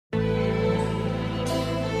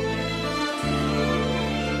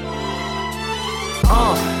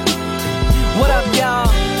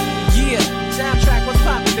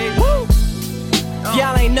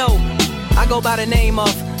I go by the name of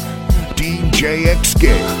DJ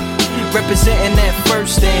XK. Representing that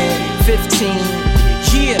first and 15.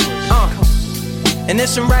 Yeah, and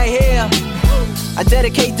this one right here, I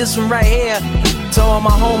dedicate this one right here to all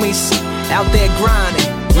my homies out there grinding.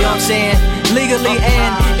 You know what I'm saying? Legally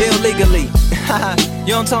and illegally.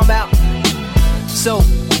 You know what I'm talking about? So,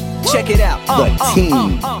 check it out. The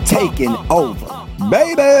team taking over,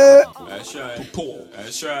 baby. That's right.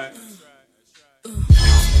 That's right.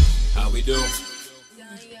 How we do?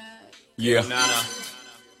 Yeah. Nana.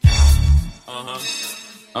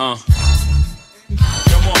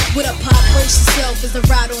 Come on. With a pop, brace yourself as I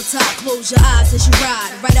ride on top. Close your eyes as you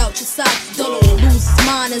ride, right out your socks. Don't lose his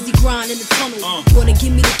mind as he grind in the tunnel. Wanna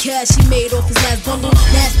give me the cash he made off his last bundle.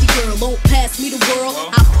 Nasty girl, won't pass me the world.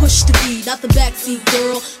 I push the beat, not the backseat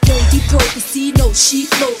girl. Don't deep throat the sea, no, she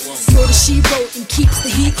floats. Know that she wrote and keeps the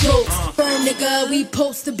heat close. Firm nigga, we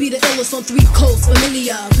post to be the illest on 3 coasts.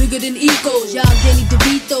 Familiar, bigger than egos. Y'all Danny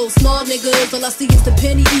DeVito, small niggas. All I see is the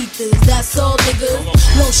penny ethers. That's all niggas.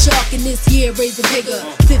 No shark in this year, raise the bigger.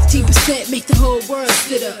 15% make the whole world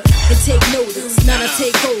spitter. And take notice, now I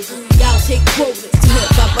take over. Y'all take quotas to hip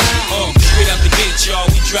hop. Straight out the gate, y'all,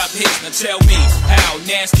 we drop hits. Now tell me, how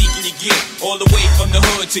nasty can you get? All the way from the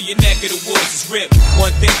hood to your neck of the woods is ripped.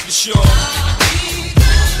 One thing for sure.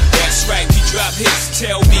 That's right, we drop hits.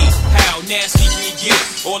 Tell me, how nasty can you get?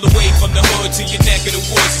 All the way from the hood to your neck of the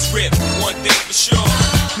woods is ripped. One thing for sure.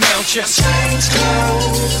 Now just change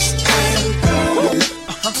clothes and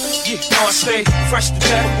yeah, now I stay fresh to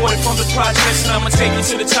death, boy from the projects, and I'ma take you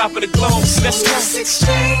to the top of the globe. Let's go. Let's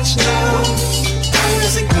exchange now,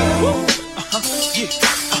 boys and girls. Yeah.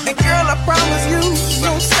 And girl, I promise you,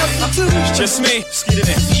 no substitute. It's just me. Let's get it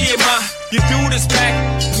in. Yeah, your dude is back.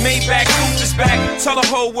 Maybach truth is back. Tell the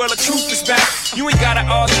whole world the truth is back. You ain't gotta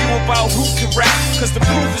argue about who can rap, cause the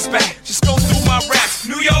proof is back. Just go through my raps.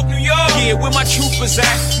 New York, New York. Yeah, where my troopers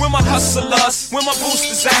at? Where my hustlers? Where my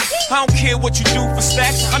boosters at? I don't care what you do for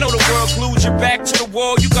stacks. I know the world glued your back to the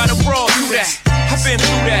wall. You gotta brawl through that. I've been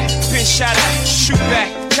through that. Been shot at. Shoot back.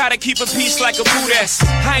 Gotta keep a peace like a boot ass.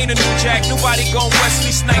 I ain't a new jack. Nobody gon'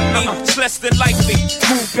 Wesley snipe me. It's less than likely.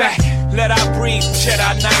 Move back. Let I breathe.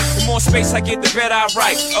 Jedi Knight. The more space I get, the better I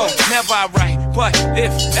write. Oh, never I write. But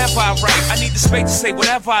if ever I write, I need the space to say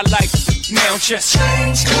whatever I like. Now just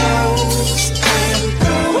change clothes and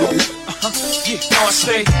go. Yeah, now I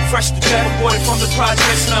stay fresh to death, boy from the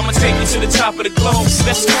projects, and I'ma take you to the top of the globe.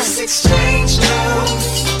 Let's go. Let's exchange now,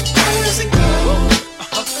 boys and girls.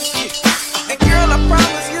 And girl, I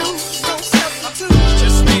promise you, no substitute. It's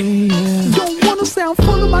just me. Don't wanna sound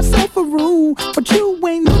full of myself or rude, but you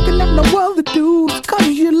ain't looking at no other dudes, cause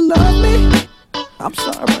you love me. I'm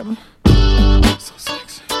sorry, baby. So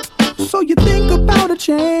sexy. So you think about a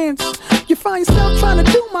chance, you find yourself trying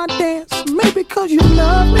to do my dance, maybe cause you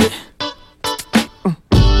love me.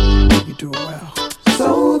 You do it well.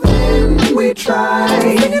 So then we try.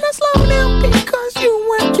 Singing it slow down because you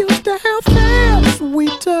weren't used to how fast we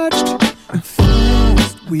touched.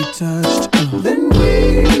 Then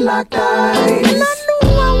we locked eyes, and I knew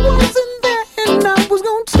I wasn't there, and I was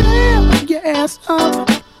gonna tear your ass up.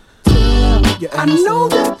 I know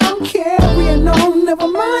that I'm carrying on, never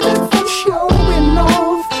mind if I'm showing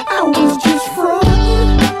off. I was just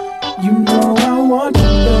frontin'. You know I want you,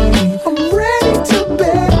 babe. I'm ready to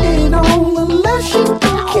bet it on, unless you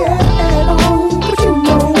don't care at all. But you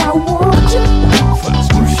know I want you.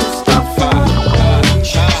 You should stop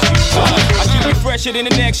I keep you fresher than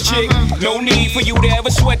the next chick. No need for you to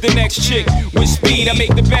ever sweat the next chick. With speed, I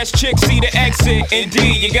make the best chick see the exit.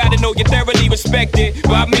 Indeed, you gotta know you're thoroughly respected.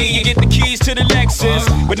 By me, you get the keys to the Lexus,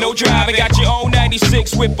 but no driving. Got your own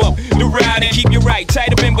 96 whip up the ride and keep you right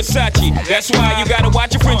tight up in Versace. That's why you gotta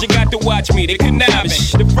watch your friends. You got to watch me. They conniving.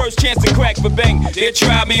 The first chance to crack for bang, they'll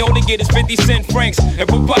try me. Only get is 50-cent francs and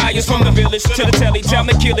papayas from the village to the telly. Time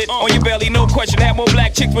to kill it on your belly, no question. Have more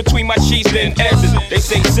black chicks between my sheets than S's. They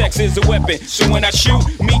say sex is a weapon, so when I shoot,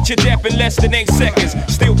 meet your death in less than 8 seconds.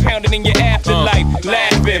 Still pounding in your afterlife,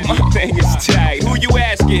 laughing. My thing is tight. Who you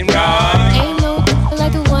asking, right? Ain't no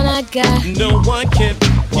like the one I got. No one can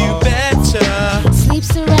you better.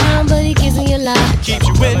 Sleeps around, but he gives me a lot. Keeps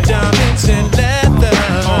you in diamonds and leather.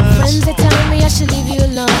 Friends that tell me I should leave you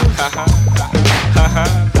alone.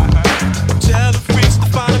 Tell the freaks to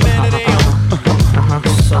find a man that they own.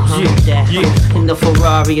 So yeah, in the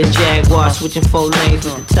Ferrari. Ferrari, a Jaguar, switching 4 lanes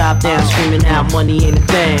with the top down, screaming out money ain't a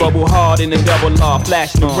thing. Bubble hard in the double law,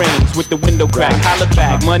 flashing the rings with the window crack. Holla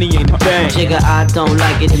back, money ain't a thing. Jigga, I don't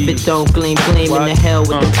like it if it don't gleam. In the hell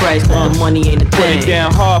with the price, but the money ain't a thing. Put it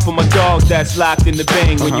down hard for my dogs that's locked in the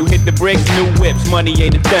bang. When you hit the bricks, new whips, money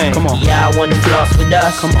ain't a thing. Come on. Yeah, I wanna floss with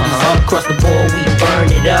us. Come on. All across the board, we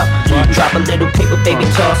burn it up. Drop a little paper, baby,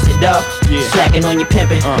 toss it up. Slacking on your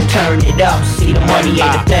pimpin', turn it up. See the money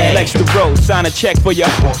ain't a thing. Flex the road, sign a check for your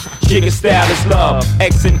Jigga style is love,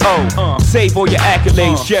 X and O. Save all your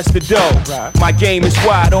accolades, just the dough. My game is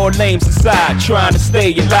wide, all lanes aside. Trying to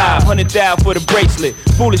stay alive, 100,000 for the bracelet.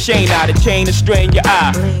 Foolish ain't out, a chain to strain your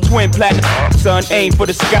eye. Twin platinum, son, aim for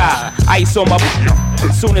the sky. Ice on my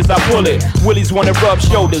as soon as I pull it. Willies wanna rub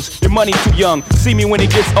shoulders, your money too young. See me when it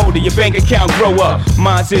gets older, your bank account grow up.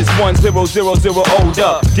 Mine's is 1000 old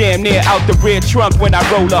up. Damn near out the rear trunk when I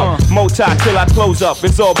roll up. Moti till I close up,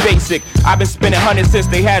 it's all basic. I've been spending hundreds since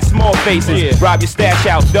they had small faces. Rob your stash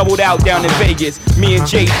out, doubled out down in Vegas. Me and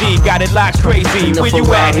JD got it locked crazy. Where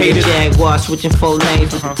you at, haters? Jaguar, switching 4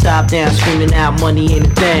 lanes with the top down, screaming out money ain't a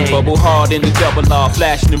thing. Bubble hard in the double law,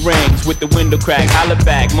 flashing the rings with the window crack. Holla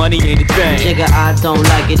back, money ain't a thing. Jigga, I don't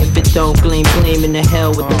like it if it don't gleam. In the hell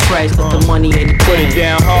with the price, but the money ain't a thing. Put it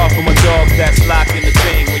down hard for my dogs that's locked in the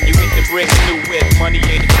thing. When you hit the bricks, new whip, money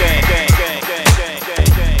ain't a thing.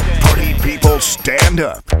 Party people, stand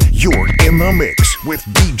up. You're in the mix with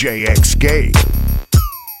DJ XK.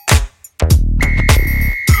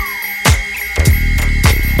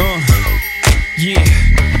 Yeah,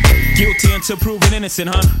 guilty until proven innocent,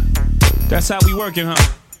 huh? That's how we working, huh?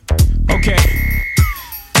 Okay.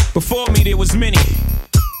 Before me there was many.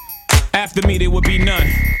 After me there would be none.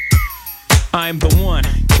 I am the one.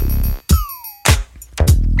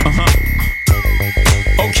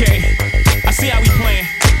 Okay, I see how we playing.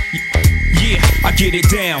 Yeah, I get it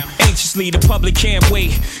down. Anxiously, the public can't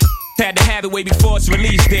wait. Had to have it way before its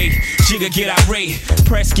release date. Jigga get irate,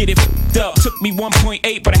 press get it f***ed up. Took me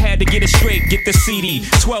 1.8, but I had to get it straight. Get the CD,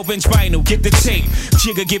 12-inch vinyl, get the tape.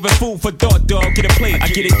 Jigga give it food for thought, dog. Get a plate, I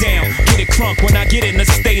get it down, get it crunk. When I get in a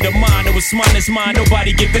state of mind, it was mine is mine.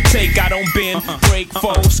 Nobody get the take. I don't bend, break,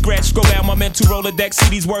 fold, scratch, scroll down my mental Rolodex. See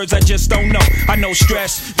these words I just don't know. I know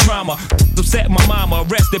stress, drama, upset my mama.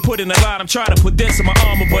 Arrested, put in a lot. I'm trying to put this in my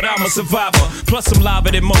armor, but I'm a survivor. Plus I'm liver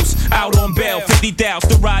than most. Out on bail, 50,000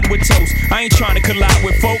 still riding with toast. I ain't trying to collide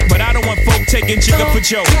with folk, but I don't want folk taking Jigga for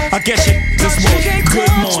joke. I guess you just woke.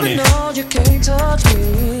 Good morning. No, you can't touch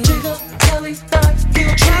me. Jigga, Kelly, you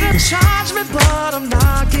try to charge me, but I'm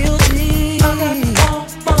not guilty. I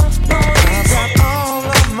got all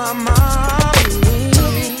of my money.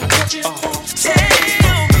 Tell me what you want. Tell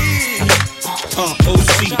me.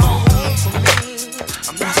 OC.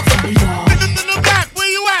 I'm not funny, y'all. In the back, where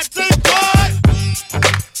you at, say boy?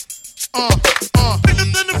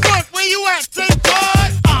 In the front, where you at, say boy?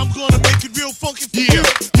 I'm gonna make it real funky for you.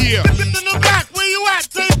 Yeah. In the back, where you at,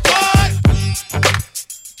 say boy?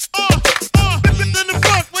 In the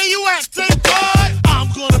front, where you at, say boy? I'm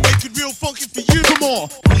gonna make it real funky for you. Come on.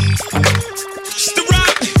 It's the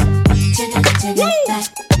rock. Woo.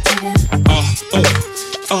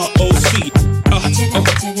 OC. OC.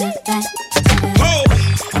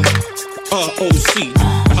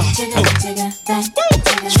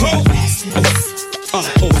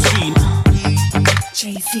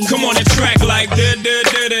 Come on the track like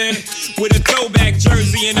with a throwback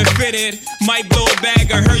jersey and a fitted. Might blow a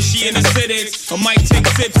bag of Hershey in the city, or might take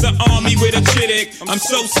sips of Army with a chittick. I'm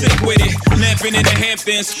so sick with it, napping in the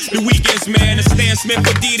Hamptons. The weekends, man, the Stan Smith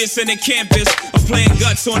Adidas and the campus. I'm playing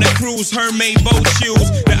guts on a cruise, Hermès boat shoes.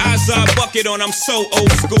 The Azar bucket on, I'm so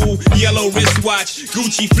old school. Yellow wristwatch,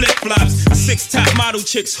 Gucci flip-flops. 6 top model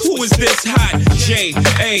chicks, who is this hot?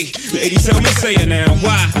 J.A. Ladies, tell me, say it now.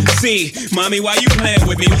 Why? C. Mommy, why you playing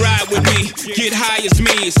with me? Ride with me, get high as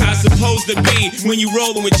me. It's how it's supposed to be when you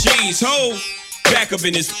rollin' with G's. Ho! Back up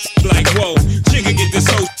in this like whoa. Jigga get this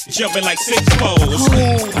hoe jumping like 6 poles.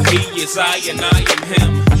 He is I and I am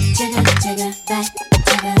him.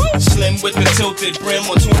 Slim with the tilted brim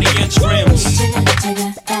or 20-inch rims.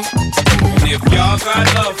 And if y'all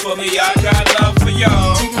got love for me, I got love for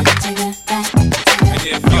y'all. And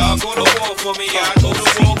if y'all go to war for me, I go to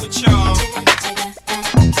war with y'all.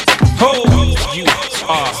 Ho, you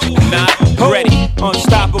are not ready.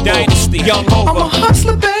 Unstoppable dynasty, young Hova. I'm a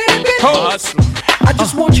hustler, baby. Hustler. I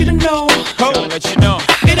just want you to know. Gotta let you know.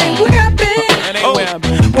 It ain't where I've been. It ain't where I've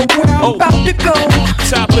been. But where I'm about to go.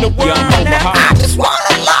 Top of the world. Now I just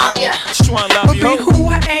wanna love you. Just wanna love you. Be who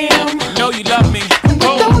I am. Know you love me. With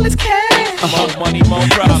all this cash. More money, more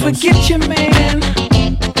problems. Don't forget your man.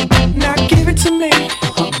 Now give it to me.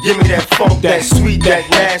 Give me that funk, that sweet, that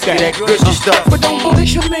nasty, that gushy stuff. But don't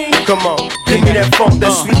bullshit me. Come on, give me that funk,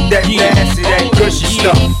 that sweet, that nasty, that gushy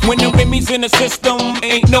stuff. When the Remy's in the system,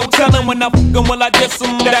 ain't no telling when I fuckin' will I diss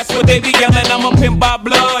them. That's what they be yelling. I'm a pimp by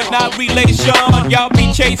blood, not relation. Y'all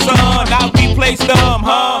be chasing, I'll replace them,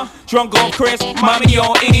 huh? Drunk on Chris, mommy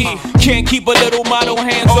on E. Can't keep a little model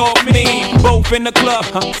hands off me. Both in the club,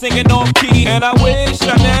 singing off key. And I wish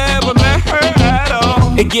I never met her at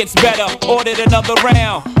all. It gets better, ordered another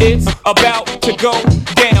round. It's about to go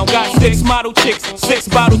down. Got 6 model chicks, 6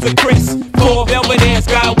 bottles of Chris. 4 velvet ass,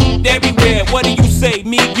 got whooped everywhere. What do you say?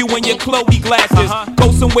 Me, you, and your Chloe glasses.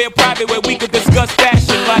 Go somewhere private where we could discuss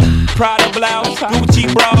fashion. Like Prada blouse, Gucci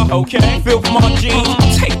bra. Okay, Filth Mark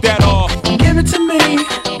jeans, take that off. Give it to me.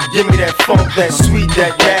 Give me that funk, that sweet,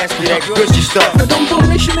 that nasty, that gushy stuff. But don't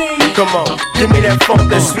bullshit me. Come on, give me that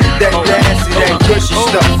funk, that sweet, that nasty, that gushy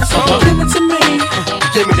stuff. Give it to me.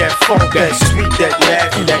 Give me that funk, that sweet, that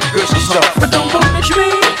nasty, that gushy stuff. But don't bullshit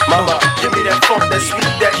me. Mama, give me that funk, that sweet,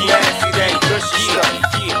 that nasty, that gushy stuff.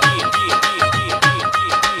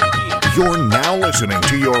 You're now listening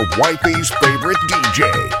to your wifey's favorite DJ,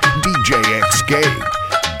 DJ XK.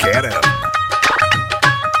 Get him.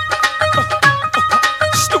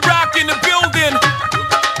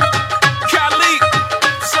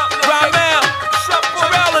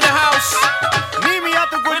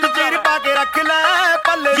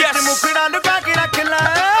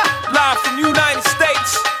 Live from United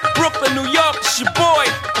States, Brooklyn, New York, it's your boy,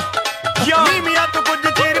 Young. The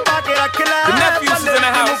nephews is in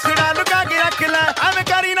the house.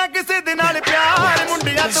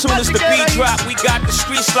 As soon as the beat drop, we got the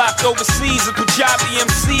streets locked overseas. A Punjabi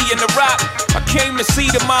MC in the rock. I came to see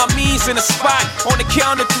the mommies in the spot. On the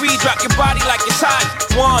count of 3, drop your body like it's hot.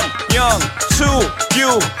 1, Young, 2,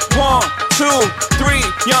 you, 1, 2, 3,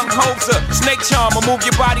 Young Hoser, snake charmer. Move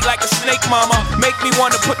your body like a snake, mama. Make me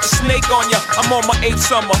wanna put the snake on ya. I'm on my 8th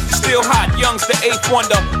summer, still hot. Young's the 8th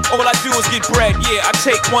wonder. All I do is get bread, yeah. I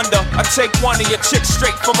take wonder. I take one of your chicks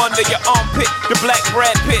straight from under your armpit. The black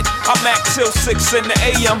Brad Pitt. I'm at till 6 in the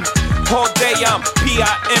AM. All day I'm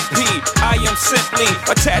P.I.M.P. I am simply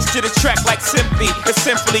attached to the track like simply. It's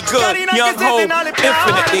simply good. Young Ho,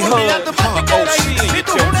 infinitely hood. OC and you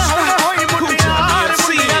don't stop. Kuja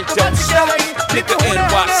BMC and you don't stop. Nigga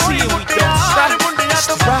NYC and we don't stop.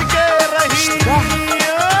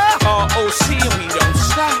 ROC and we don't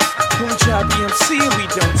stop. Kuja BMC and we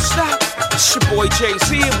don't stop. It's your boy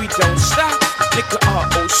Jay-Z and we don't stop. Nigga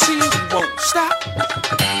ROC and we won't stop.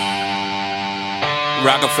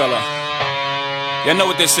 Rockefeller. Y'all know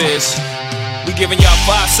what this is. We giving y'all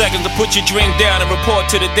 5 seconds to put your drink down and report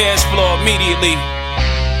to the dance floor immediately.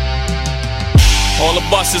 All the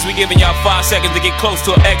buses, we giving y'all 5 seconds to get close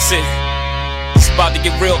to an exit. It's about to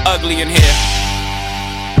get real ugly in here.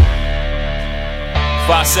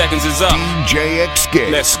 5 seconds is up. DJ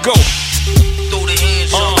XK. Let's go. Throw the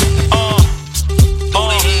hands up. Throw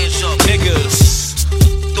the hands up. Niggas.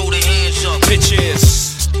 Throw the hands up.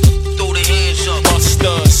 Bitches. Throw the hands up.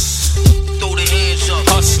 Busters. Throw the hands up.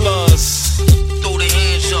 Hustlers. Throw the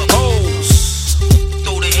hands up. Hoes.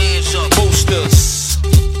 Throw the hands up. Boosters.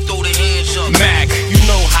 Throw the hands up. Mac, you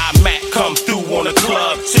know how Mac come through on a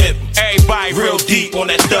club tip. Everybody real deep on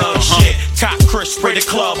that thug shit. Cop Chris spray the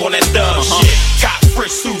club on that thug shit. Cop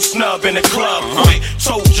Frisk suit snub in the club quick.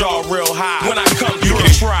 Told y'all real high when I come through.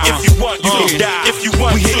 If you want, you can die. If you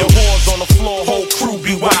want, we hitting whores on the floor, whole crew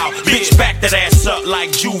be wild. Bitch, back that ass up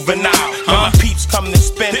like Juvenile. My peeps come to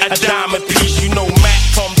spend a dime a piece. You know Mac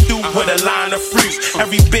come through with a line of freaks.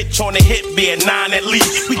 Every bitch on the hit be a 9 at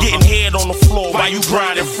least. We getting head on the floor while you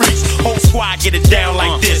grinding freaks. Whole squad get it down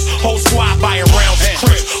like this. Whole squad buying rounds of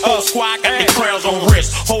Chris. Whole squad got their crowns on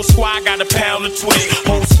wrist. Whole squad got a pound of twist.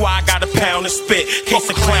 Whole squad got a pound of spit. Case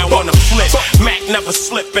a clown wanna flip. Mac never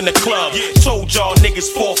slip in the club. Told y'all niggas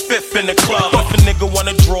 4/5 in the club. If a nigga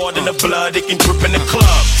wanna draw it in the blood, it can drip in the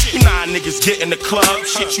club. You know how niggas get in the club.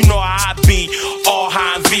 Shit, you know how I be. All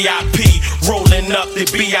high and VIP. Rolling up the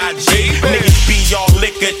B.I.G. Niggas be all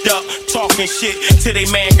liquored up. Talking shit till they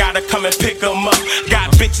man gotta come and pick them up.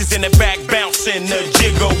 Got bitches in the back bouncing the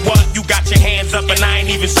jigger. What? You got your hands up and I ain't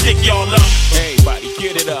even stick y'all up. Everybody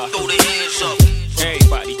get it up. Throw the hands up.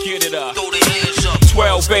 Everybody get it up. Throw the hands up.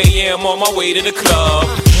 12 a.m. on my way to the club.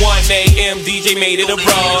 1 a.m. DJ made it a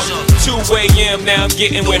rub. 2 a.m. now I'm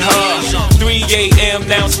getting with her. 3 a.m.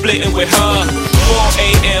 now I'm splitting with her. 4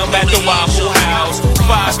 a.m. at the Waffle House.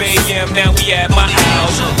 5 a.m. now we at my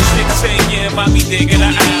house. 6 a.m. I be digging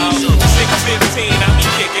her out. 6:15 I be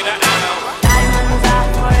kicking her out.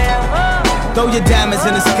 Throw your diamonds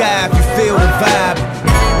in the sky if you feel the vibe.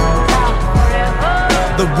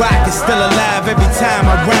 The rock is still alive every time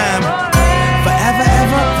I rhyme. Forever,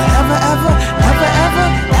 ever,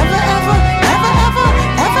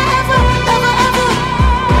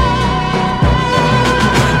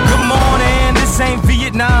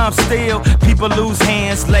 people lose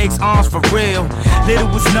hands, legs, arms for real. Little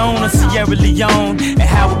was known of Sierra Leone and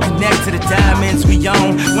how it connect to the diamonds we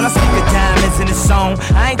own. When I speak of diamonds in this song,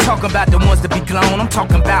 I ain't talking about the ones that be glown. I'm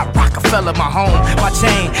talking about Rockefeller, my home, my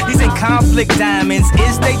chain. These ain't conflict diamonds,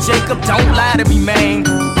 is they, Jacob? Don't lie to me, man.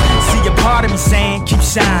 See a part of me saying, keep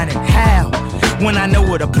shining. How? When I know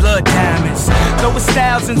what the blood diamonds. Though it's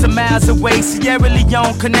thousands of miles away, Sierra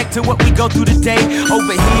Leone connect to what we go through today.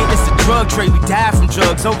 Over here, it's the drug trade, we die from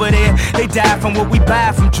drugs. Over there, they die from what we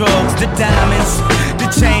buy from drugs. The diamonds, the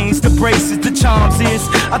chains, the bracelets, the charms is.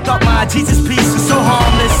 I thought my Jesus piece was so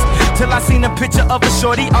harmless, till I seen a picture of a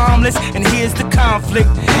shorty armless. And here's the conflict,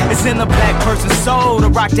 it's in the black person's soul to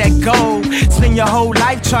rock that gold. Spend your whole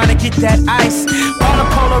life trying to get that ice. On a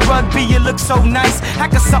polo rugby, you look so nice. How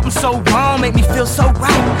could something so wrong make me feel so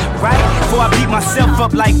right, right? Before I beat myself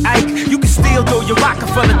up like Ike, you can still throw your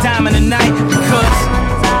Rockefeller diamond tonight. Because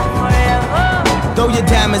throw your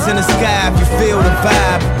diamonds in the sky if you feel the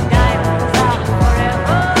vibe.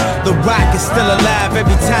 The rock is still alive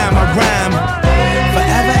every time I rhyme.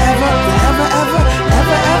 Forever, ever, forever, ever,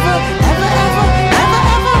 ever, ever, ever, ever,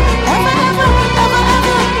 ever, ever, ever, ever, ever,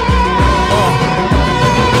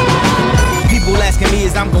 ever. People asking me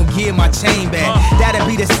is I'm gonna give my chain back. That'll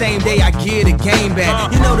be the same day I give the game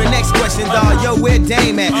back. You know the next question, dawg, yo, where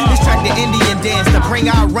Dame at? This track the Indian dance to bring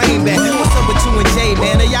our rain back. What's up with you and Jay,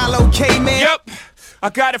 man? Are y'all okay, man? Yep, I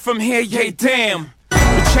got it from here, yeah, damn.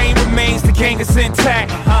 The chain remains, the gang is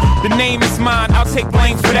intact. The name is mine, I'll take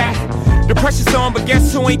blame for that. The pressure's on, but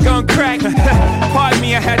guess who ain't gon' crack? Pardon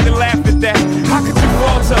me, I had to laugh at that. How could you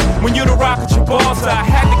falter when you the rock at your balls? I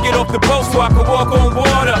had to get off the boat so I could walk on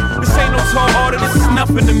water. This ain't no tall order, this is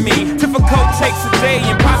nothing to me. Difficult takes a day,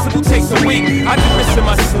 impossible takes a week. I do this in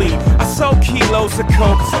my sleep, I sold kilos of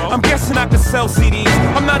coke. I'm guessing I could sell CDs.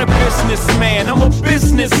 I'm not a businessman, I'm a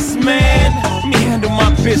businessman. Let me handle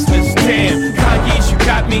my business, damn. Kanye's, you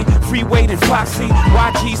got me, Freeway and Foxy,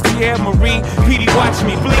 YG's, Thierry Marie, PD, watch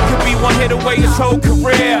me. Bleak could be one hit away his whole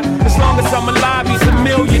career. As long as I'm alive, he's a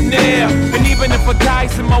millionaire. And even if I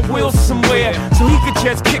die's in my will somewhere, so he could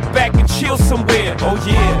just kick back and chill somewhere. Oh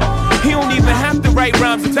yeah, he don't even have to write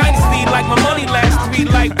rhymes. A dynasty like my money lasts 3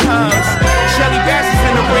 lifetimes. Shelly Bass is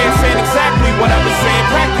in the rare, saying exactly what I was saying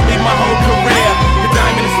practically my whole career. The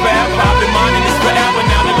diamond is forever, I've been mining this forever.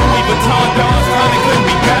 Now the Louis Vuitton Don's coming, couldn't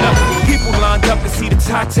be better. People lined up to see the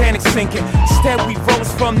Titanic sinking. Instead we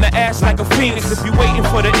rose from the ash like a phoenix. If you're waiting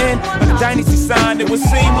for the end of the dynasty sign, it would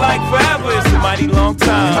seem like forever. It's a mighty long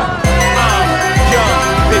time.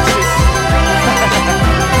 Young bitches.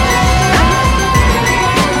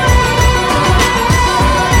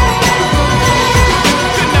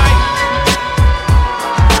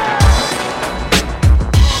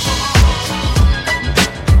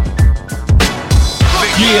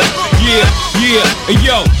 Yeah, and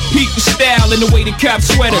yo, peep the style and the way the cops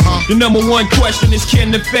sweaters. The number one question is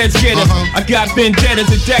can the feds get us? I got vendettas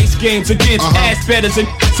and dice games against ass betters and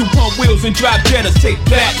who pump wheels and drop jetters. Take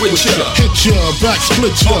that with ya. Hit ya, back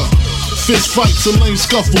split ya. Fist fights and lame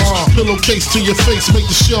scuffles. Pillowcase to your face, make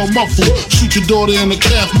the shell muffle. Shoot your daughter in the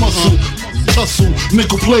calf muscle. Tussle,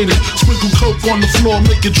 nickel plated, sprinkle coke on the floor,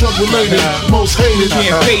 make it drug related. Most hated,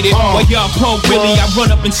 can't fade it. While y'all pump Willie, I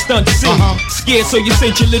run up and stunt silly. Scared, so you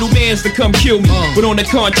sent your little mans to come kill me. But on the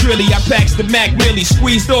contrary, I packs the Mac really,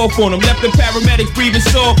 squeezed off on them, left the paramedics breathing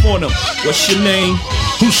soft on them. What's your name?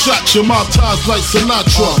 Who shot your mouth ties like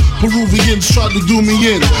Sinatra? Peruvians tried to do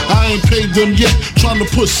me in, I ain't paid them yet. Trying to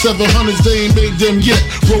push 700s, they ain't made them yet.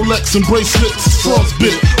 Rolex and bracelets,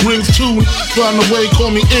 frostbit, rings too. Find a way, call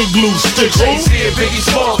me igloo sticks.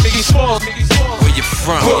 Biggie Small. Where you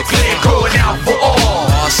from? Brooklyn, going out for all.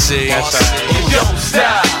 I see. You don't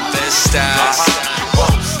stop. Best styles.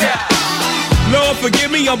 Lord forgive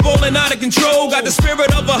me, I'm ballin' out of control. Got the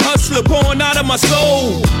spirit of a hustler pouring out of my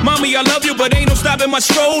soul. Mommy, I love you, but ain't no stopping my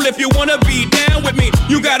stroll. If you wanna be down with me,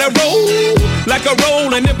 you gotta roll like a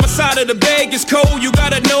roll. And if my side of the bag is cold, you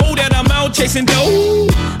gotta know that I'm out chasing dough.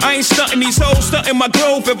 I ain't stunting these hoes, stunting my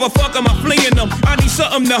growth. If I fuck them, I'm flinging them. I need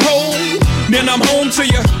something to hold. Then I'm home to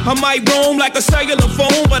you. I might roam like a cellular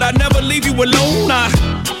phone, but I never leave you alone. I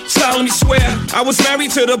solemnly swear I was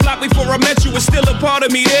married to the block before I met you. It's still a part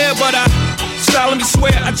of me there, but I solemnly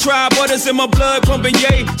swear I tried butters in my blood, pumping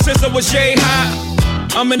yay since I was yay high.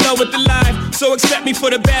 I'm in love with the life, so accept me for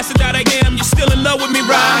the bastard that I am. You still in love with me,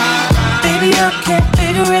 right? Baby, I can't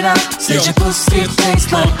figure it out. Said your pussy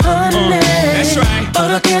tastes like honey. That's right.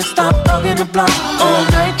 But I can't stop rocking the block all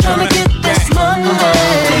night trying to get this money.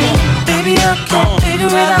 Baby, I can't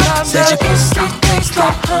figure it out. Said your pussy tastes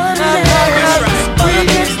like honey. That's right. But I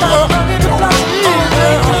can't stop rocking the block all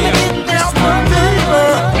night trying to get this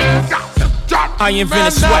money. I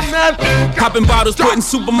invented sweat. Popping bottles, putting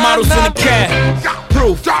supermodels in a cab.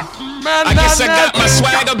 Proof. I guess I got my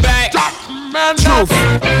swagger back. Truth.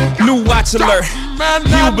 New watch alert.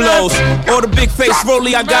 Hublows. Or the big face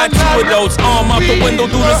rollie, I got 2 of those. Arm out the window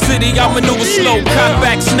through the city, I maneuver slow. Cut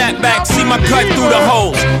back, snap back, see my cut through the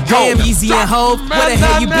holes. Damn, Easy and Hov, where the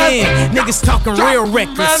hell you been? Niggas talking real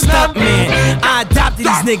reckless, stuff man. I adopted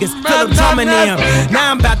these niggas, fill them drumming in.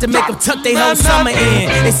 Now I'm about to make them tuck they whole summer in.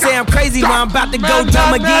 They say I'm crazy, but I'm about to go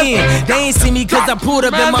dumb again. They ain't see me cause I pulled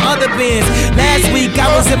up in my other Benz. Last week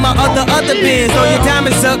I was in my other Benz. Throw your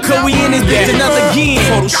diamonds up, cause we in this bitch another again.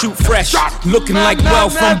 Photo shoot fresh, looking like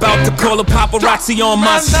wealth. I'm about to call a paparazzi on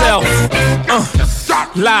myself.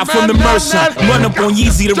 Live from the Mercer. Run up on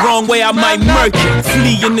Yeezy the wrong way, I might murk it.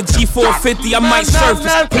 Flee in the G450, I might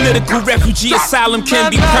surface. Political refugee asylum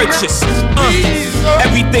can be purchased.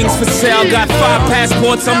 Everything's for sale. Got 5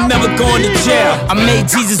 passports, I'm never going to jail. I made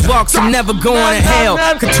Jesus walk, so I'm never going to hell.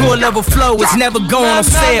 Couture level flow is never going on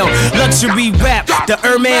sale. Luxury rap, the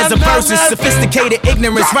Hermes of verses. Sophisticated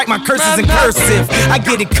ignorance, write my curses in cursive. I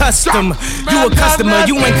get it custom. You a customer,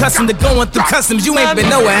 you ain't custom to going through customs. You ain't been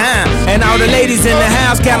nowhere, huh? And all the ladies in the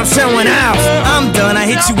house got them showing out. I'm done, I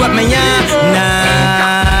hit you up, man.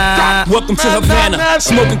 Nah. Welcome to Havana,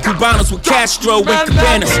 smoking Cubanos with Castro and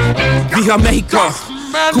Cabanas. Via Mexico,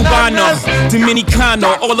 Cubano,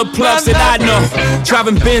 Dominicano, all the plugs that I know.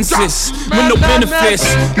 Driving Benzes with no benefits,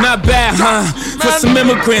 not bad, huh? For some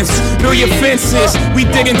immigrants, build your fences, we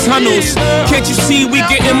digging tunnels. Can't you see we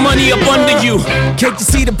getting money up under you? Can't you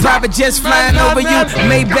see the private jets flying over you?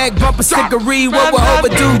 Maybach bumper stickery, what we're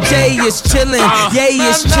overdue. Jay is chillin', Yay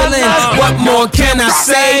is chillin'. What more can I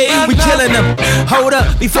say? We killin' them. Hold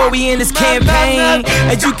up, before we end this campaign.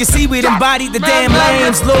 As you can see, we embodied the damn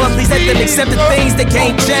lames. Lord, please let them accept the things that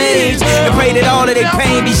can't change, and pray that all of their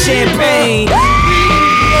pain be champagne.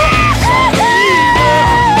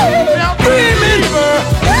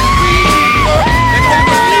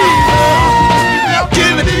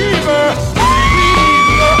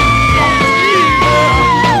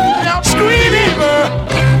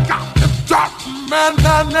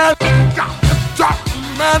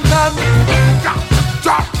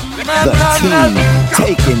 The team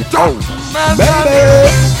taking over, baby.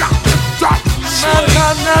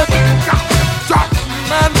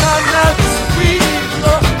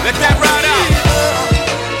 Let that ride out.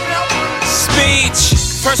 Speech.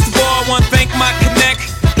 First of all, I want to thank my connect,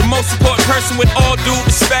 the most important person with all due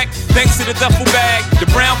respect. Thanks to the duffel bag, the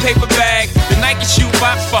brown paper bag, the Nike shoe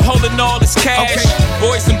box for holding all this cash.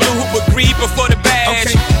 Boys in blue who would grieve before the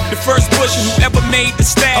badge. The first pusher who ever made the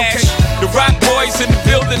stash. The rock boys in the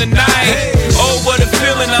building tonight. Oh, what a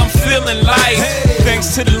feeling I'm feeling like.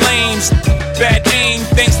 Thanks to the lanes, bad aim.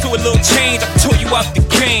 Thanks to a little change, I tore you out the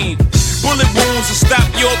game. Bullet wounds will stop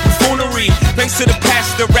your buffoonery. Thanks to the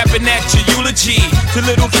pastor rapping at your eulogy. To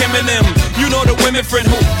little Kim and them, you know the women friend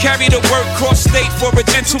who carry the work cross state for a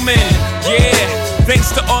gentleman. Yeah,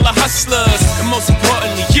 thanks to all the hustlers, and most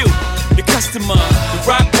importantly you, the customer. The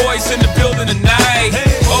rock boys in the building tonight.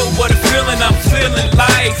 Oh, what a feeling I'm feeling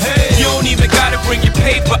like. You don't even gotta bring your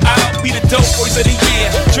paper out. We the dope boys of the year.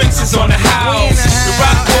 Drinks is on the house. The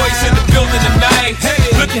rock boys in the building tonight.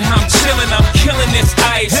 Look at how I'm chilling, I'm killing this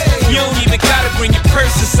ice. You don't even gotta bring your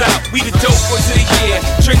purses out. We the dope boys of the year.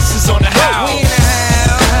 Drinks is on the house.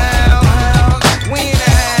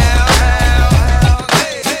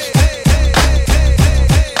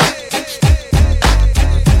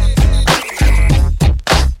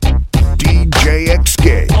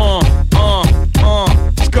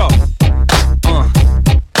 Let's go.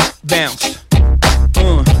 Bounce.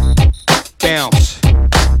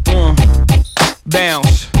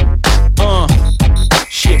 Bounce.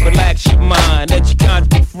 Shit, relax your mind, let your conscience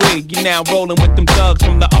be free. You're now rolling with them thugs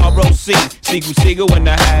from the ROC. Siegel in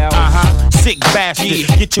the house. Sick bastard,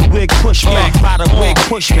 get your wig pushed back. By the wig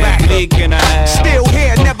pushed back. Big in the house. Still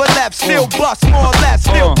here, never left, still bust, more or less,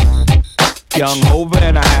 still. Young over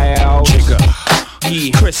in the house. Jigger.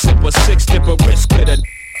 Yeah. Chris Sipper, 6 dipper, wrist with a.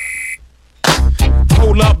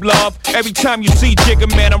 Hold up, love. Every time you see Jigger,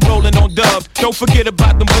 man, I'm rolling on dubs. Don't forget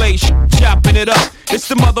about them blades, chopping it up. It's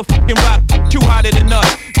the motherfucking rock, too hotter than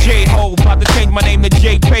us. J-Ho, about to change my name to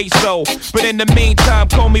J Peso. But in the meantime,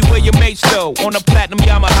 call me William H. though. On a platinum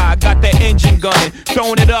Yamaha, got that engine gunning.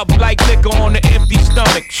 Throwing it up like liquor on an empty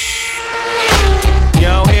stomach. You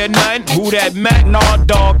don't hear nothing? Who that Mac? Nah,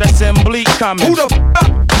 dog, that's M. Bleak coming. Who the fuck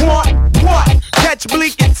want what? Catch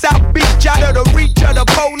bleak in South Beach, out of the reach of the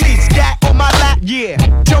police. Gat on my lap, yeah.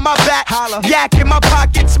 To my back, holla. Yak in my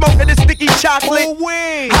pocket, smoking the sticky chocolate.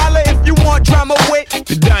 Holla if you want drama with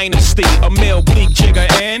the dynasty, a male bleak jigger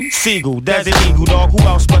and Seagull, Desert Eagle, dog. Who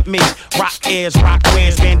else but me? Rock ears, rock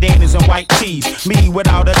wears, bandanas and white tees. Me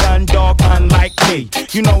without a gun, dog, unlike me.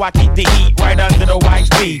 You know I keep the heat right under the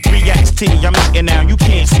white feet. 3XT, I'm eating now, you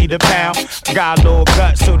can't see the pound. Got a little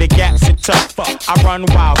gut, so the gaps are tough. I run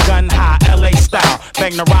wild, gun high, LA style.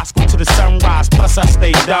 Bang the Roscoe to the sunrise, plus I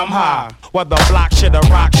stay dumb high. Whether block shit or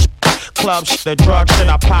rock shit, club shit, the drug shit,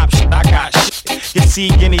 I pop shit, I got shit. You see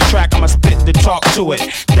any track, I'ma spit the talk to it.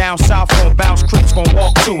 Down south gon' bounce, Crips gon'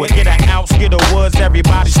 walk to it. Get an ounce, get the woods,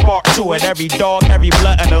 everybody spark to it. Every dog, every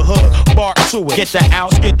blood in the hood, bark to it. Get the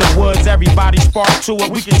ounce, get the woods, everybody spark to it.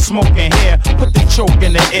 We can smoke in here, put the choke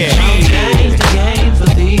in the air. Change the game for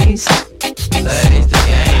these. Plays the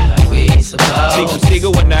game like we supposed.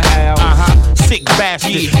 Diggle in the house, sick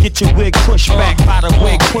bastard. Get your wig pushed back, by the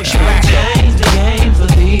wig pushed back. Change the game for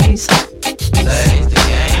these. Plays the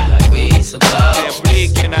game like we supposed.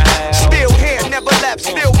 Still here, never left,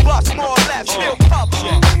 still bust, more left, still pop.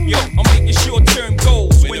 Yo, I'm making short-term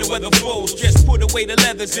goals when the weather flows. Just put away the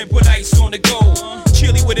leathers and put ice on the gold.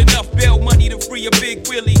 Chilly with enough bail money to free a big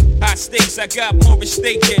Willie. High stakes, I got more at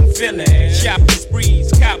stake than Philly. Shopping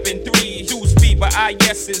sprees, copping threes. Dudes feed by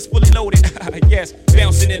IS's, fully loaded. Yes,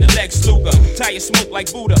 bouncing in the Lex Luger. Tire smoke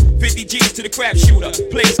like Buddha. 50 G's to the crap shooter.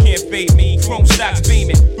 Plays can't fade me. Chrome stocks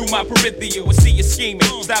beaming through my peripheral. I see you scheming.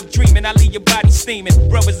 Stop dreaming, I leave your body steaming.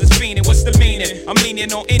 Brothers is fiending, what's the meaning? I'm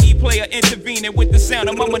leaning on any player intervening with the sound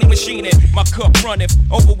of my money machining. My cup running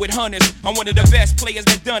over with hundreds. I'm one of the best players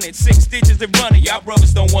that done it. 6 digits and running, y'all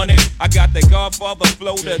brothers don't want it. I got the Godfather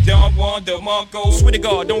flow, the Don Juan, the Marco. Swear to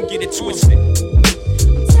God, don't get it twisted.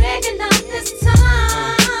 I'm taking out this time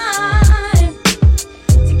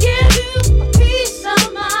to give you a piece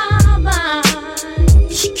of my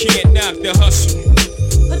mind. She can't knock the hustle.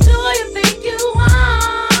 But do you think you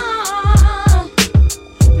are?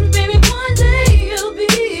 Baby, one day you'll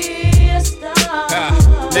be a star.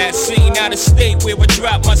 Last seen out of state where I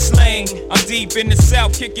drop my slang. I'm deep in the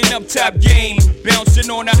south, kicking up top game. Bouncing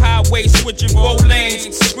on the highway, switching 4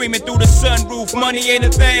 lanes. Screaming through the sunroof, money ain't a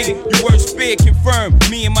thing. Your worst fear confirmed.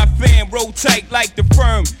 Me and my fam roll tight like the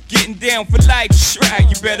firm. Getting down for life, right,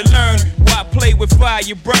 you better learn. Why play with fire,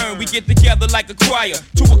 you burn. We get together like a choir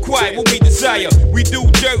to acquire what we desire. We do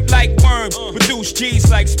dirt like worms, produce G's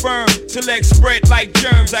like sperm. Till legs spread like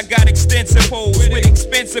germs. I got extensive holes with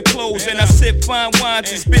expensive clothes. And I sip fine wines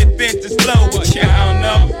and spit vintage flow. But yeah, I don't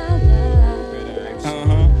know.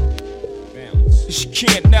 She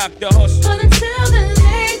can't knock the hustle. But until then,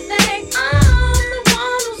 they think I'm the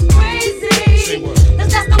one who's crazy.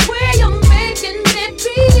 'Cause that's the way you're making it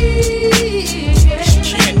be. She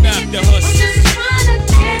can't knock the hustle. I'm just trying to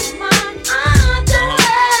get my mind to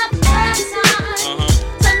have that time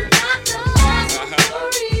to knock the hustle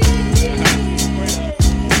free.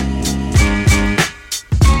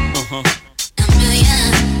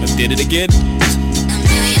 I did it again.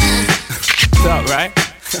 Felt right.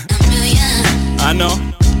 I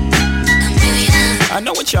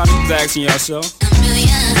know what y'all niggas asking yourself.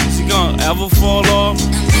 Is he gonna ever fall off?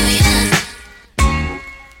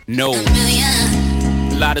 No.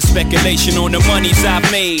 A lot of speculation on the monies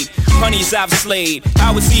I've made, honeys I've slayed.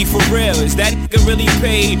 How is he for real? Is that nigga really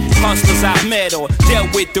paid? Hustlers I've met or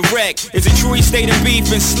dealt with direct. Is it true he stayed in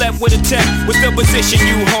beef and slept with a tech? What's the position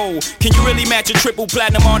you hold? Can you really match a triple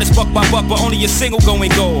platinum artist buck by buck, but only a single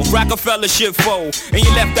going gold? Rockefeller shit fold, and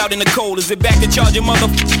you left out in the cold. Is it back to charging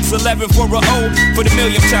motherfuckers 11 for a O? For the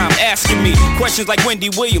millionth time asking me questions like Wendy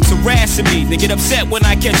Williams harassing me. They get upset when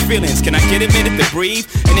I catch feelings. Can I get a minute to breathe?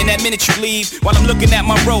 And in that minute you leave while I'm looking at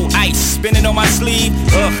my roll, ice spinning on my sleeve.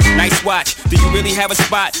 Ugh, nice watch. Do you really have a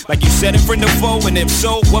spot like you said in front of foe? And if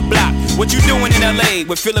so, what block? What you doing in LA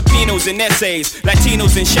with Filipinos and essays,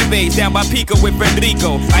 Latinos and Chevys down by Pico with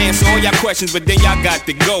Federico? I answer all y'all questions, but then y'all got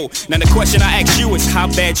to go. Now the question I ask you is how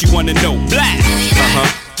bad you wanna know. Black.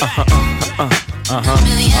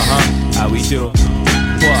 How we do?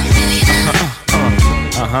 What?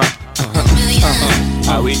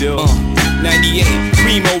 How we do? 98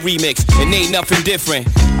 Primo remix, and ain't nothing different.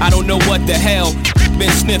 I don't know what the hell been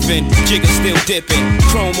sniffing, jigger still dipping,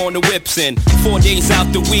 chrome on the whips and 4 days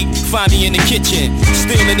out the week, find me in the kitchen,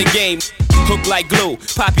 still in the game, hooked like glue.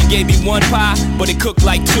 Poppy gave me 1 pie, but it cooked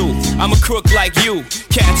like 2. I'm a crook like you.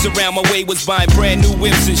 Cats around my way was buying brand new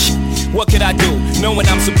whips and shit. What could I do, knowing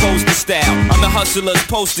I'm supposed to style? I'm the hustler's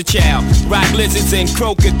poster child. Rock lizards and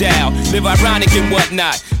crocodile, live ironic and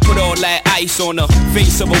whatnot. Put all that ice on the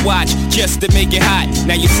face of a watch just to make it hot.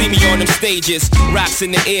 Now you see me on them stages, rocks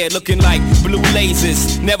in the air looking like blue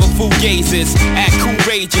lasers. Never fool gazes, act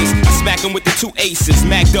courageous. I smack them with the 2 aces,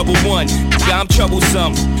 Mac double one. Yeah, I'm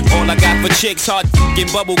troublesome. All I got for chicks, hard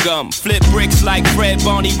get bubble gum. Flip bricks like Fred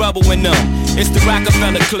Barney Rubble and them. It's the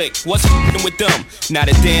Rockefeller clique. What's with them? Not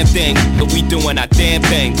a damn thing, but we doing our damn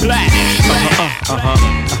thing. Black.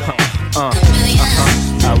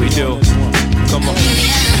 How we do? Come on.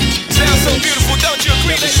 Sounds so beautiful, don't you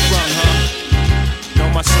agree? Know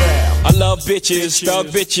my style. I love bitches, thug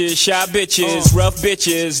bitches, shy bitches, rough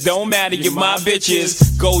bitches. Don't matter, you're my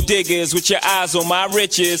bitches. Gold diggers with your eyes on my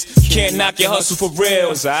riches. Can't knock your hustle for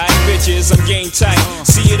reals. Alright, bitches, I'm game tight.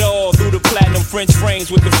 See it all through the platinum French frames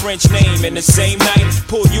with the French name. And the same night,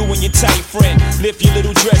 pull you and your tight friend. Lift your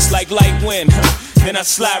little dress like light wind. Then I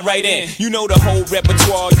slide right in. You know the whole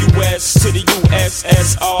repertoire. US to the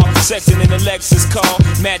USSR. Sexing in the Lexus car.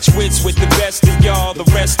 Match wits with the best of y'all. The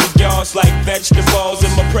rest of y'all's like vegetables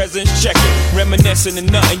in my presence. Check it. Reminiscing of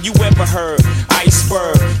nothing you ever heard.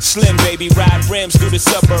 Iceberg. Slim baby. Ride rims through the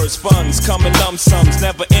suburbs. Funds come in lump sums.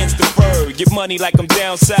 Never ends deferred. Get money like I'm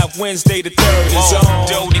down south. Wednesday the 3rd is on.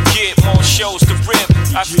 Dough to get. More shows to rip.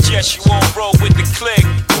 I suggest you won't roll with the click.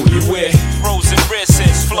 Who you with? Frozen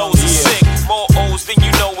wrists. Flows are sick. More O's than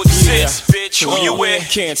you know exist, bitch. Who you with?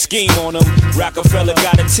 Can't scheme on them. Rockefeller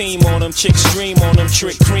got a team on them. Chicks dream on them.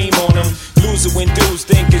 Trick cream on them. Loser when dudes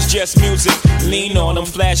think it's just music. Lean on them.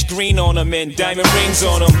 Flash green on them. And diamond rings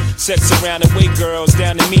on them. Sex around and wait girls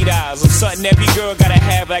down to meet eyes. I'm something every girl gotta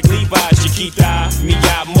have like Levi's. Chiquita, me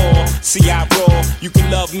out more. See I roll. You can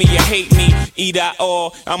love me or hate me. Either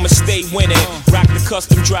or. I'ma stay winning. Rock the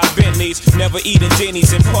custom drop Bentleys. Never eating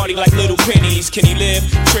Denny's and party like little pennies. Can he live?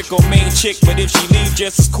 Trick or main chick, but if she leave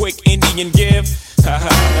just as quick, Indian give.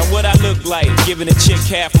 Now what I look like, giving a chick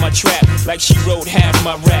half my trap, like she wrote half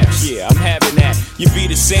my raps. Yeah, I'm having that. You be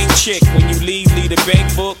the same chick when you leave the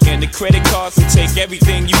bank book and the credit cards and take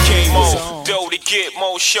everything you came on. Dough to get,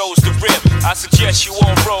 more shows to rip. I suggest you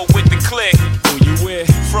won't roll with the click. Who you with?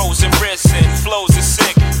 Frozen wrists and flows are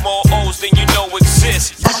sick. More O's than you know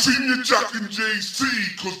exist. I seen you jockin' JC,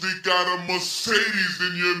 cause they got a Mercedes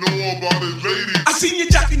and you know about it, ladies. I seen you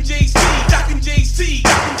jockin' JC, jockin' JC,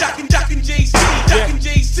 jockin' JC, jockin'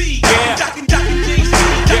 JC, jockin' JC,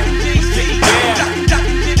 jockin' JC,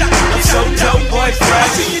 I'm so dope, boy, fresh. I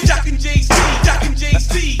seen you jockin' JC, jockin'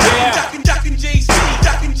 JC, jockin' JC,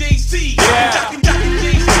 jockin' JC, jockin' JC,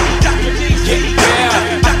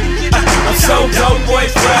 I'm so dope, boy,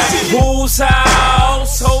 fresh. Who's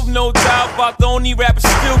house? Hope no doubt about the only rapper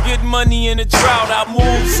still getting money in the drought. I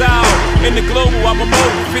moves out in the global, I'm a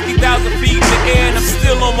mobile. 50,000 feet in the air and I'm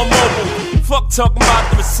still on my mobile. Fuck talking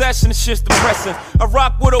about the recession, it's just depressing. I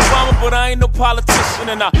rock with Obama, but I ain't no politician.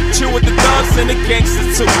 And I chill with the thugs and the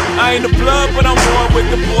gangsters too. I ain't the blood, but I'm one with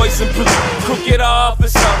the boys in blue. Crooked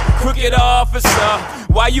officer, crooked officer.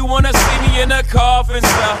 Why you wanna see me in a coffin,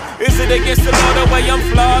 sir? Is it against the law the way I'm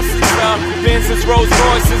flossing, sir? Benz's, Rolls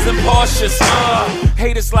Royces, and Porsches,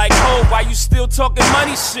 haters like, oh, why you still talking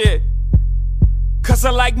money shit? Cause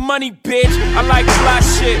I like money, bitch. I like fly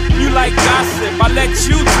shit. You like gossip. I let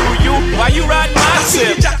you do you. Why you ride my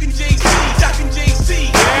ship? Jockin' JC, jockin'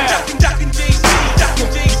 JC, jockin' JC,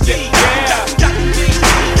 jockin' JC, jockin' JC,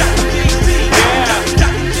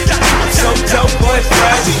 I'm so dope, boy,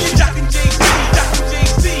 fresh. Jockin' JC, jockin'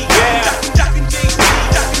 JC, jockin' JC,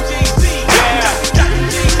 jockin' JC,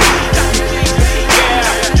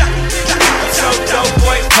 I'm so dope,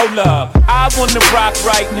 boy. Hold up, I wanna rock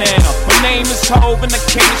right now. My name is Hov and I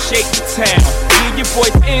came to shake the town. Yeah, your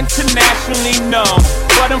boy's internationally known,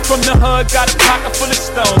 but I'm from the hood, got a pocket full of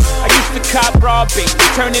stones. I used to cop raw bait,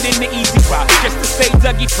 turn it into easy rock, just to stay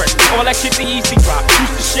Dougie fresh. All that shit the easy rock.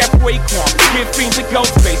 Used to chef Raekwon, give fiends a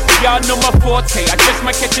ghost face. Y'all know my forte, I just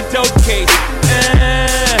might catch a dope case.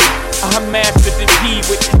 I mastered the P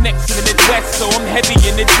with connects in the West, so I'm heavy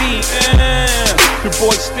in the D. The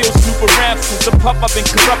boy still super rap since a pup. I've been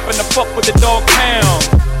corrupt and I fuck with the dog pound.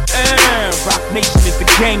 Rock Nation is the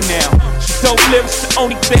gang now. She dope lyrics, the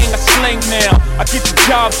only thing I slang now. I get the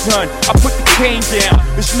job done, I put the cane down.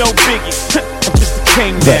 There's no biggie, I'm just the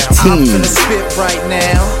king now. I'm finna spit right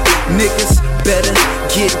now. Niggas better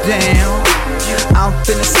get down. I'm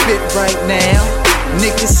finna spit right now.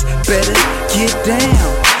 Niggas better get down.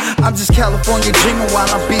 I'm just California dreaming while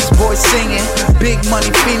I'm Beach Boy singing. Big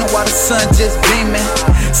money feeling while the sun just beaming.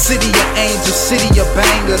 City of angels, city of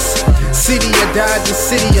bangers. City of Dodgers,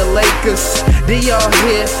 city of Lakers. They all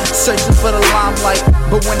here searching for the limelight,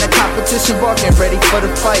 but when the competition walking ready for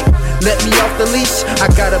the fight, Let me off the leash, I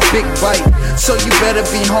got a big bite. So you better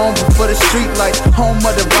be home before the street lights. Home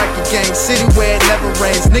of the biker gang, city where it never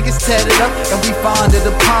rains. Niggas tatted up and we fond of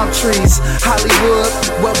the palm trees. Hollywood,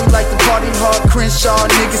 where we like to party hard. Crenshaw,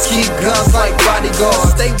 niggas keep guns like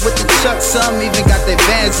bodyguards. Stay with the Chuck, some even got their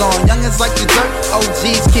Vans on. Youngins like the dirt,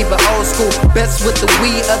 OGs keep it old school. Best with the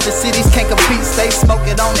weed, other cities can't compete. Stay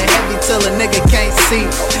smoking on it heavy till a nigga can't see.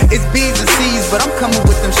 It's B's and C's, but I'm coming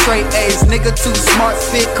with them straight A's. Nigga too smart,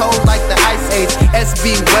 spit cold like the Ice Age.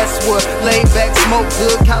 SB Westwood, laid back, smoke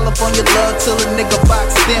good. California love till a nigga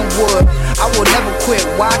box thin wood. I will never quit,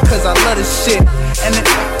 why? Cause I love this shit. And it's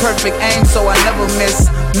perfect aim, so I never miss.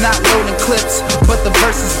 Not loading clips, but the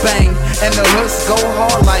verses bang. And the hooks go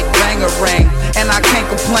hard like Bangarang. And I can't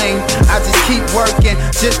complain, I just keep working.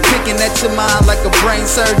 Just picking at your mind like a brain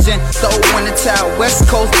surgeon. Throw in the towel, West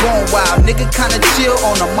Coast going wild. Nigga kinda chill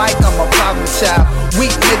on the mic, I'm a problem child.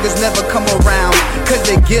 Weak niggas never come around, cause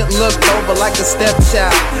they get looked over like a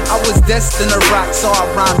stepchild. I was destined to rock, so I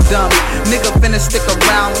rhyme dumb. Nigga finna stick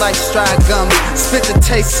around like stride gum. Spit the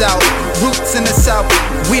taste out, roots in the south.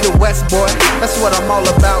 We the West, boy, that's what I'm all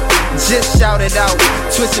about. Just shout it out,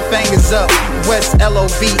 twist your fingers up. West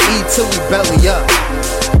L-O-V-E till we belly up.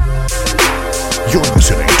 You're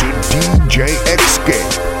listening to DJ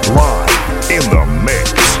Escape live in the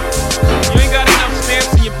mix. You ain't got enough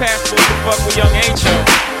stamps in your passport to fuck with young H.O.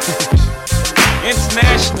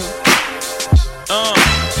 International.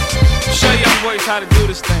 Show young boys how to do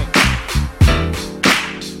this thing.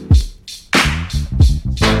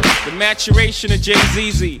 The maturation of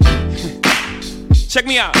Jay-Z. Check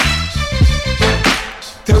me out.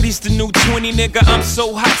 30's the new 20, nigga, I'm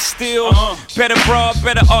so hot still. Better broad,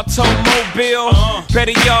 better automobile.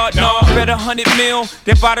 Better yard, no, better 100 mil.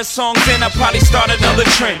 Then by the songs in, I probably start another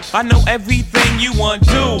trend. I know everything you want to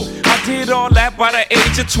do. I did all that by the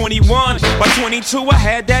age of 21. By 22, I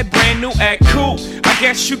had that brand new act cool. I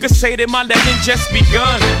guess you could say that my legend just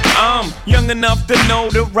begun. I'm young enough to know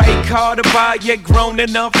the right car to buy, yet grown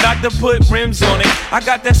enough not to put rims on it. I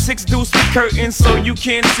got that 6 deuce with curtains so you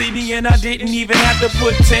can't see me, and I didn't even have to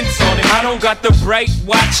put tints on it. I don't got the bright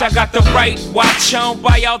watch, I got the right watch. I don't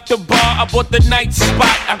buy out the bar, I bought the night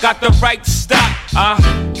spot. I got the right stock. I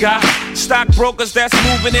got stockbrokers that's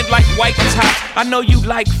moving it like white tops. I know you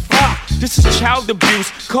like fuck. This is child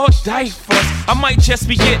abuse, called diapers. I might just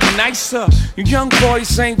be getting nicer. Young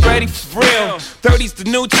boys ain't ready for real. 30's the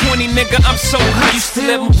new 20, nigga, I'm so hot. Used to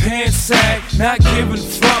let my pants sag, not giving a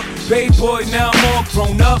fuck. Baby boy, now I'm all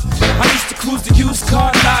grown up. I used to cruise the used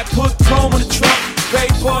car lot, put chrome in the trunk.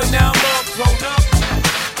 Baby boy, now I'm all grown up.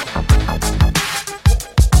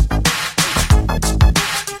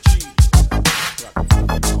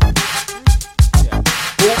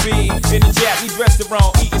 In the Japanese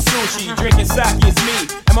restaurant, eating sushi, drinking sake, it's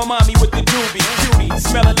me and my mommy with the doobie, cutie,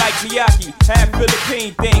 smelling like Miyake, half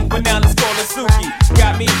Philippine thing, but now let's call it Suki.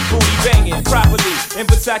 Got me booty banging properly in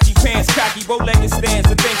Versace pants, cocky, bow-legged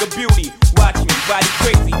stands, a thing of beauty. Watch me, body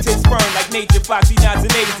crazy, tits burn like nature, foxy, nods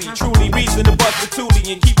and lazy. Truly reason to bust the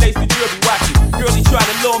toolie and keep lacing jewelry. Watch it, girlie try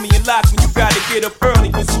to lure me and lock me. You gotta get up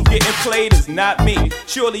early, cause who's getting played is not me.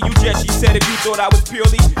 Surely you just, she said if you thought I was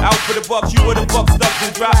purely out for the bucks, you would've bucked up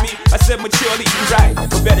and dropped me. I said maturely, you right, but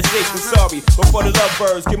better safe than sorry. Before the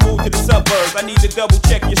lovebirds can move to the suburbs, I need to double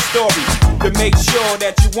check your story to make sure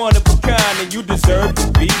that you one of a kind and you deserve to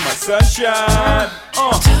be my sunshine.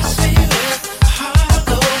 Touch me with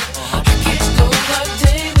hollow. I can't go a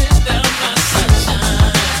day without my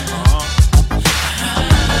sunshine.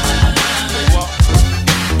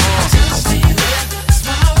 Touch me with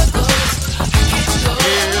smiles. I can't go.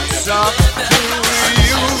 It's up to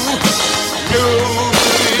you. New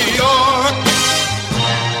York.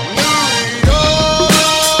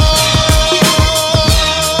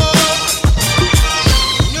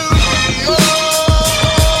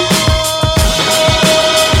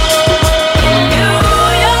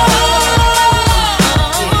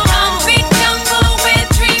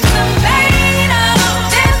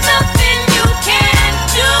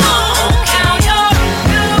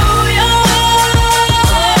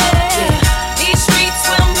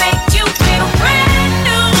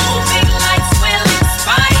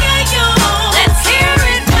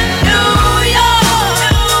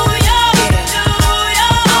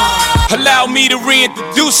 Allow me to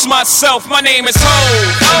reintroduce myself. My name is Ho,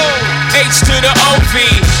 H to the OV.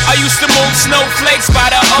 I used to move snowflakes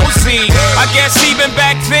by the OZ. I guess even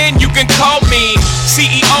back then you can call me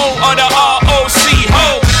CEO of the ROC.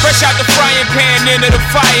 Ho, fresh out the frying pan into the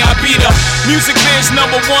fire. I be the music biz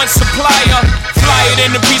 #1 supplier. flyer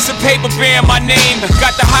than a piece of paper bearing my name.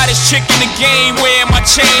 Got the hottest chick in the game wearing my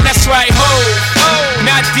chain. That's right, ho.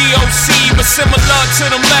 Not DOC, but similar to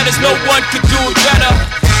them letters. No one could do it better.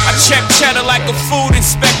 I check cheddar like a food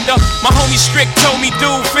inspector. My homie Strick told me,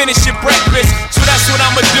 dude, finish your breakfast. So that's what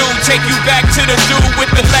I'ma do, take you back to the dude with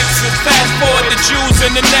the Lexus. Fast forward the jewels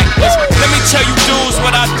and the necklace. Let me tell you dudes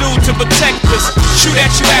what I do to protect us. Shoot at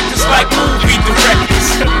you actors like movie directors.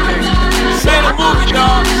 Say the movie,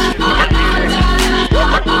 dog.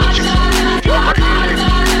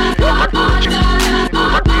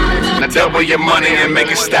 Now double your money and make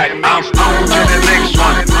it stack. I'm on to the next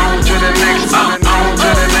one. On to the next one. On to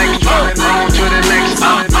the next one. On to the next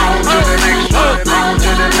one. On to the next one. On to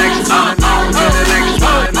the next one. On to the next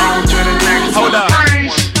one. On to the next one. Hold up.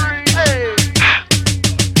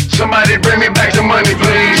 Somebody bring me back the money,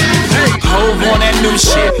 please. Hove on that new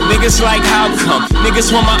shit. Niggas like how come?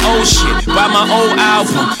 Niggas want my old shit. Buy my old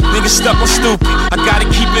album. Niggas stuck on stupid. I gotta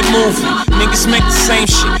keep it moving. Niggas make the same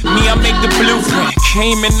shit. Me, I make the blueprint.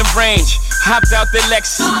 Came in the range. Hopped out the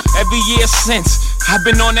Lexus. Every year since, I've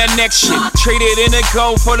been on that next shit. Traded in the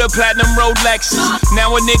gold for the platinum Rolexes.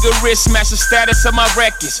 Now a nigga wrist match the status of my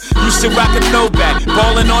records. Used to rock a throwback,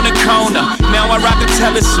 ballin' on the corner. Now I rock a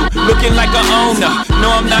telesuit, looking like a owner. No,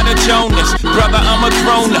 I'm not a Jonas, brother, I'm a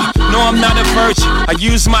grown-up. No, I'm not a virgin, I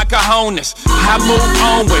use my cojones. I move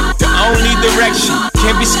onward, the only direction.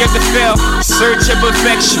 Can't be scared to fail, search of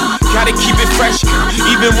perfection. Gotta keep it fresh,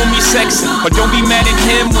 even when we sexin'. But don't be mad at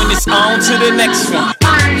him when it's on to the next one.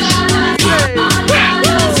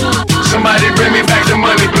 Somebody bring me back the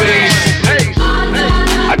money, please.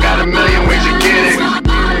 I got a million ways to get it.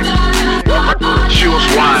 Choose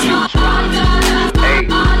one. Hey,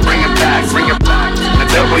 bring it back, bring it back. Now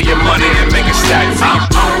double your money and make it stack. I'm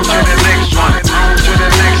on to the next one. On to the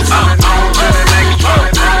next one. On to the next one.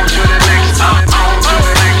 On to the next one. On to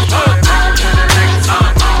the next one. On to the next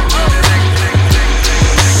one. On to the next one.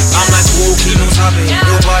 I'm like, whoa, Kino's hobby.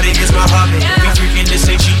 Nobody is my hobby. We freaking this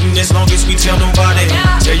ain't cheating as long as we tell nobody.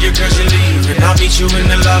 Tell your girls you leave and I'll meet you in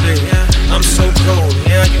the lobby. I'm so cold,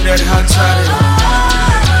 yeah, you that hot toddy.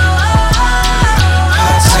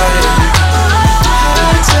 Hot toddy.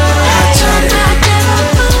 Hot toddy.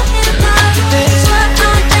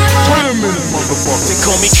 They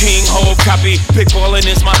call me King Hove copy, pickballin'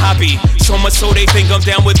 is my hobby. So much so they think I'm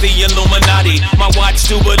down with the Illuminati. My watch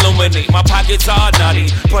do illuminate, my pockets are naughty.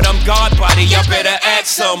 But I'm God body, I better ask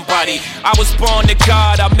somebody. I was born to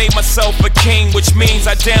God, I made myself a king, which means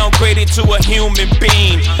I downgraded to a human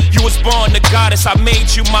being. You was born to goddess, I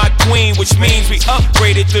made you my queen, which means we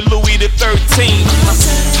upgraded to Louis the 13th.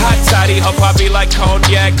 Hot toddy, her poppy like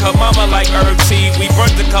cognac, her mama like herb tea. We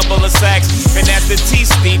burnt a couple of sacks, and as the tea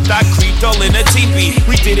steeped, I creeped all in a teepee.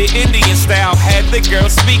 We did it Indian style, had the girl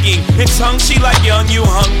speaking in tongue. She like, young, you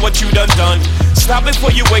hung, what you done done. Stop it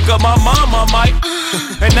before you wake up my mama, Mike.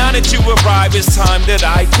 And now that you arrive, it's time that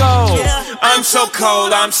I go. I'm so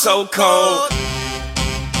cold, I'm so cold.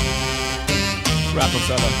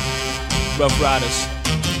 Rockefeller, Rough Riders,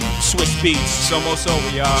 Swiss Beats, it's almost over,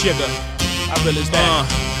 y'all. Jigga, I realize that.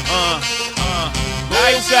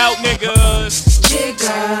 Lights out, niggas.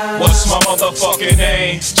 Jigga. What's my motherfucking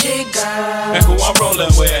name? Jigga. And who I'm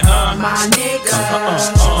rolling with, huh? My nigga.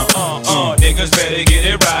 Niggas better get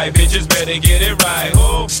it right, bitches better get it right.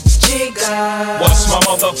 Who? Jigga. What's my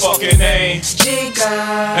motherfucking name? Jigga.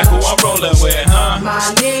 And who I'm rolling with, huh? My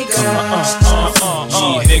nigga.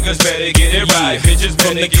 Niggas better get it right, bitches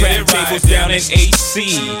better get it right. Tables down in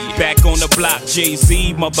AC, back on the block.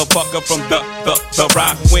 Jay-Z, motherfucker from the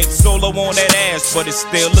Rock. Went solo on that ass, but it's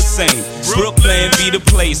still the same. Brooklyn be the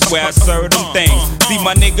place where I serve them things. See,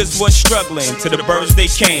 my niggas was struggling till the birds they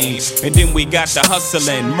came, and then we got to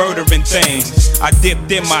hustling, murdering things. I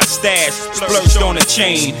dipped in my stash, splurged on a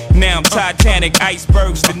chain. Now I'm Titanic,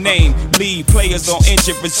 icebergs the name. Lead players on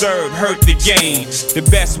injured reserve, hurt the game. The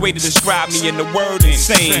best way to describe me in the word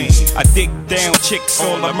insane. I dig down chicks,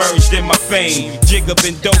 all emerged in my fame. Jig up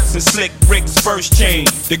in dopes and slick bricks, first chain.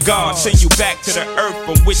 The God send you back to the earth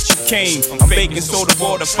from which you came. I'm baking soda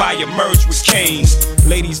water, fire merged with cane.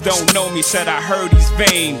 Ladies don't know me, said I heard he's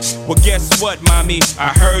vain. Well, guess what, mommy?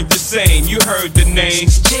 I heard the same. You heard the name.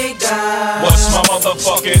 Jigga. What's my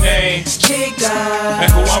motherfucking name? Jigga.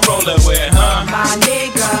 And who I'm rolling with, huh? My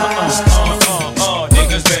nigga.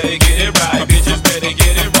 Niggas better get it right, bitches better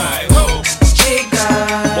get it right. Whoa.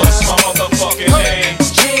 Jigga. What's my motherfucking name?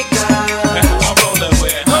 Jigga. And who I'm rolling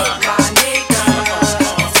with, huh? My nigga.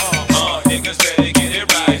 Niggas better get it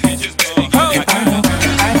right, bitches better get it right.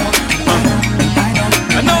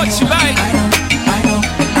 I know what you like.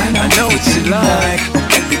 I know what you like.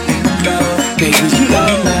 Baby, you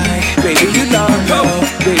love. Baby, you love.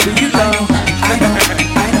 Baby, you love. I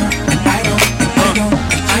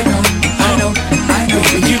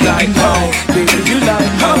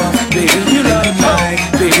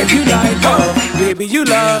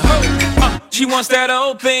She wants that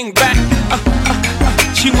old thing back.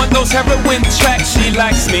 She want those heroin tracks, she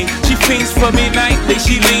likes me. She fiends for me nightly,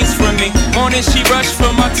 she leans for me. Morning she rush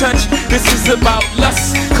for my touch, this is about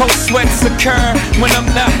lust. Cold sweats occur when I'm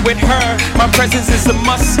not with her. My presence is a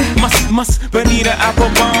must. Bonita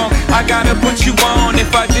Applebaum, I gotta put you on.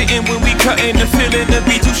 If I didn't when we cutting, the feeling to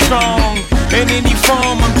be too strong. In any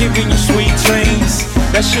form, I'm giving you sweet dreams.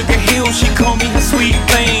 That Sugar Hill, she call me her sweet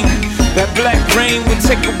thing. That black rain will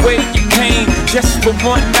take away your pain. Just for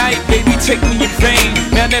one night, baby, take me in vain.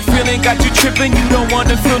 Now that feeling got you tripping, you don't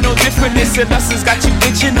wanna feel no different. This and us has got you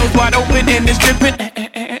itching, nose wide open and it's dripping.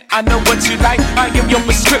 I know what you like, I am your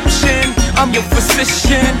prescription. I'm your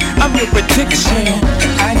physician, I'm your addiction.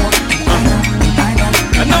 I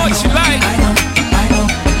know what you like.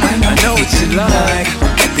 I know what you like.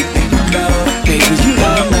 Everything you love, baby, you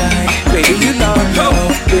love. Baby, you love,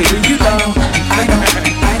 baby, you love. I know.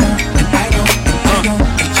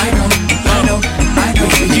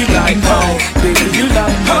 Baby, you like oh, baby, you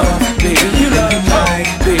like oh, baby, you like oh,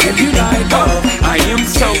 baby, you like oh. I am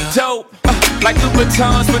so dope, like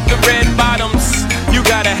Louboutins with the red bottoms. You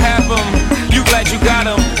gotta have them, you glad you got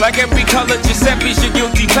them. Like every color Giuseppe's your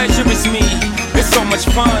guilty pleasure is me. It's so much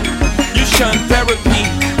fun, you shun therapy.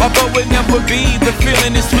 Although it never be, the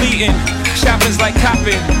feeling is fleeting. Shopping's like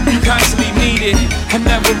copping, you constantly need it. I'm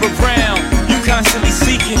never around, you constantly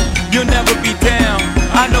seeking. You'll never be down,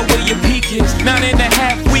 I know where your peak is.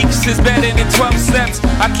 9.5 weeks is better than 12 steps.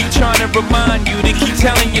 I keep trying to remind you to keep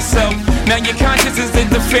telling yourself. Now your conscience is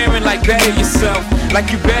interfering like better yourself. Like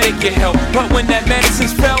you better get help, but when that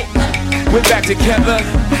medicine's felt, we're back together.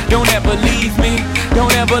 Don't ever leave me.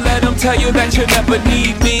 Don't ever let them tell you that you'll never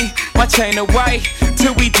need me. My chain of white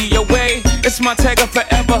till we DOA. It's my tagger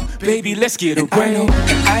forever, baby. Let's get away. I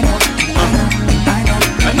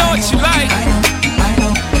know what you like. I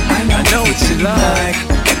know what you like.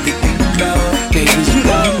 Everything you love, baby, you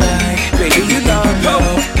love. Baby, you love,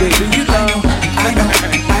 baby, you love. I know.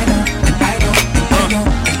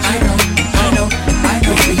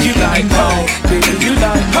 Baby, you like oh, baby, you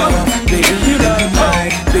like oh, baby, you love oh,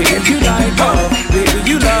 baby, you like oh, baby,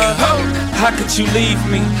 you love oh. How could you leave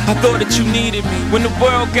me? I thought that you needed me. When the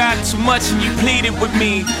world got too much and you pleaded with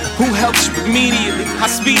me, who helped you immediately? How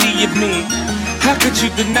speedy you me? How could you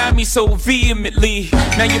deny me so vehemently?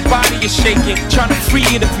 Now your body is shaking, trying to free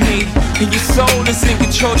it of me. And your soul is in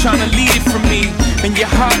control, trying to lead it from me. And your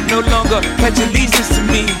heart no longer pledge allegiance to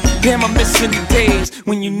me. Damn, I'm missing the days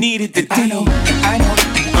when you needed the D. I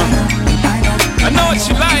know what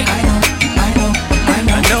you like. I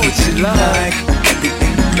know what you like.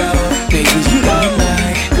 Everything you love, baby, you love.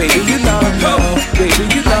 Baby,